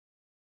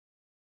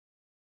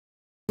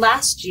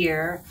Last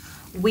year,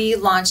 we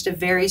launched a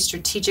very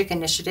strategic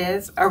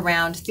initiative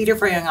around Theater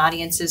for Young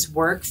Audiences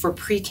work for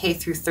pre-K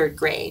through third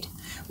grade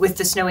with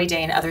The Snowy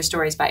Day and Other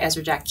Stories by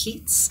Ezra Jack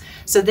Keats.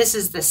 So this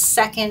is the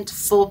second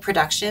full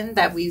production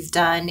that we've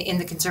done in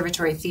the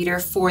Conservatory Theatre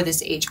for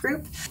this age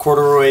group.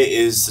 Corduroy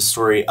is the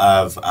story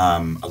of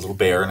a little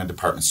bear in a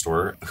department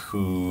store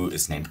who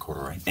is named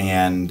Corduroy.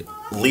 And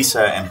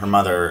Lisa and her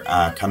mother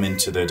come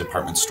into the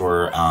department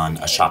store on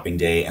a shopping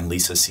day, and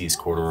Lisa sees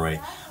Corduroy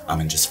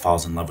and just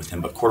falls in love with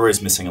him. But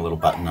Corduroy's missing a little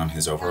button on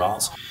his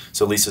overalls.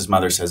 So Lisa's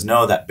mother says,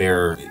 no, that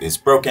bear is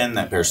broken,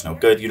 that bear's no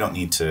good, you don't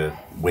need to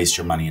waste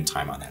your money and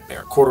time on that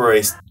bear.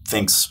 Corduroy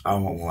thinks,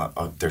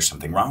 there's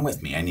something wrong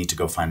with me. I need to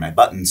go find my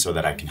button so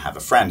that I can have a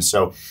friend.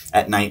 So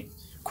at night,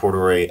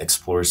 Corduroy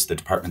explores the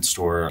department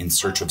store in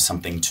search of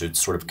something to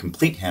sort of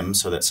complete him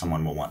so that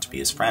someone will want to be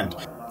his friend.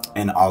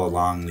 And all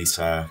along,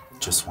 Lisa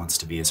just wants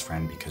to be his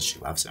friend because she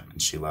loves him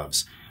and she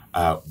loves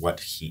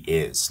what he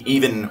is,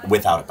 even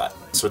without a button.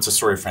 So it's a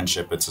story of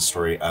friendship, it's a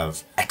story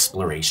of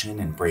exploration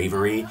and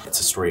bravery, it's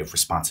a story of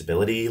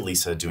responsibility,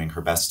 Lisa doing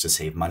her best to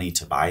save money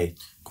to buy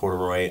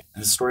Corduroy,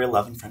 and a story of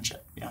love and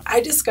friendship. Yeah.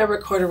 I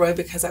discovered Corduroy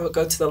because I would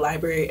go to the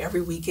library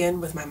every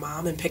weekend with my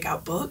mom and pick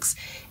out books,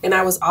 and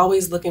I was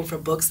always looking for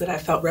books that I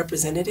felt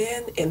represented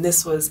in, and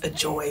this was a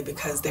joy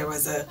because there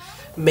was a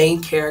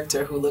main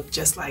character who looked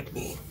just like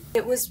me.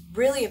 It was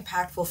really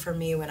impactful for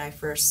me when I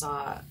first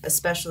saw,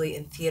 especially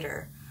in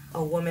theater,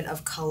 a woman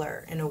of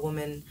color and a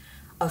woman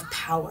of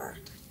power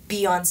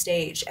be on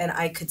stage, and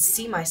I could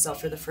see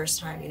myself for the first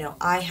time. You know,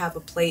 I have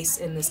a place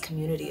in this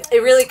community.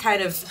 It really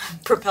kind of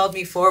propelled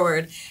me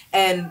forward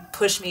and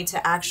pushed me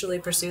to actually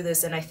pursue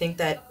this, and I think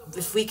that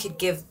if we could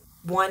give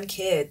one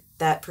kid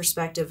that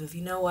perspective of,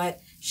 you know what,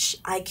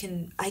 I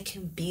can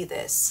be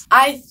this.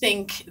 I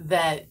think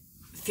that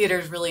theater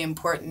is really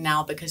important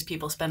now because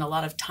people spend a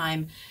lot of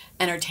time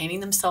entertaining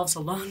themselves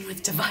alone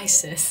with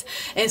devices,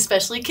 and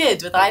especially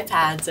kids with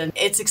iPads, and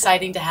it's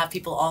exciting to have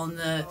people all in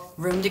the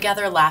room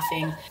together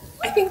laughing.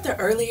 I think the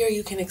earlier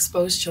you can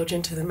expose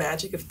children to the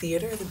magic of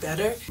theater, the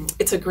better.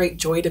 It's a great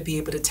joy to be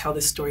able to tell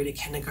this story to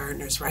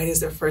kindergartners, right?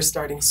 As they're first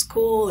starting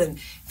school and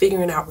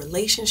figuring out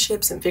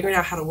relationships and figuring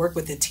out how to work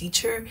with a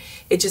teacher.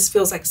 It just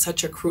feels like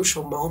such a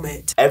crucial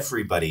moment.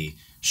 Everybody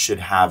should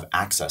have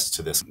access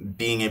to this.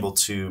 Being able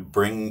to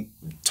bring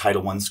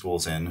Title I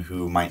schools in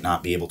who might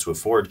not be able to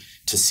afford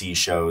to see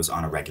shows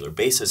on a regular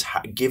basis,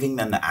 giving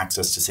them the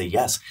access to say,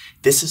 yes,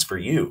 this is for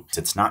you.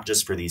 It's not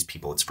just for these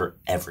people, it's for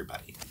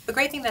everybody. The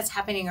great thing that's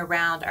happening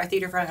around our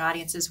Theater for Young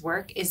Audiences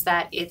work is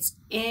that it's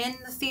in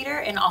the theater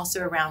and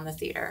also around the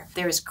theater.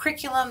 There's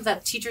curriculum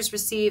that teachers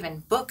receive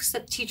and books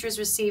that teachers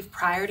receive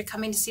prior to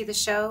coming to see the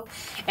show.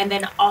 And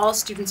then all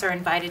students are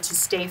invited to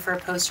stay for a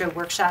post-show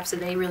workshop so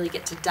they really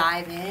get to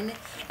dive in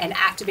and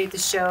activate the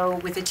show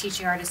with the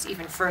teaching artist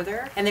even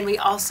further. And then we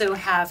also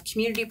have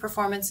community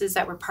performances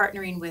that we're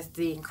partnering with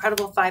the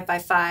incredible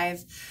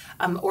 5x5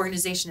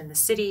 organization in the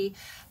city,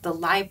 the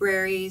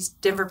libraries,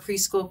 Denver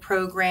Preschool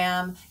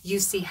Program,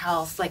 UC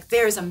Health. Like,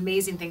 there's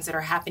amazing things that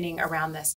are happening around this.